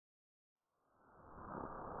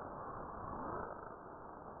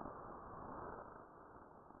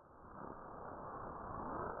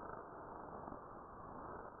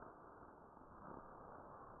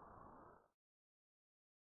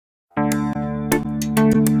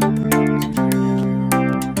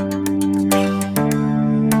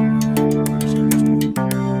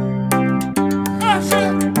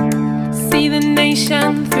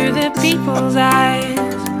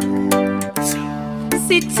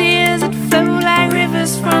see tears that flow like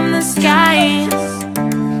rivers from the skies,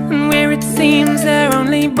 and where it seems they're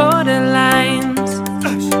only borderlines,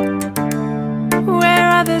 where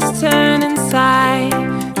others turn inside,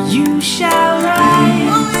 you shall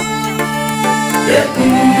rise.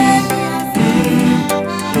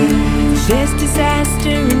 There's disaster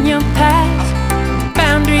in your past,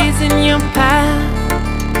 boundaries in your path.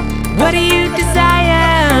 What do you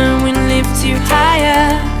desire when lifts you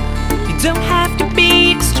higher? You don't have to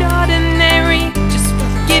be extraordinary, just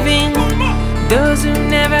forgiving those who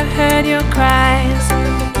never heard your cry.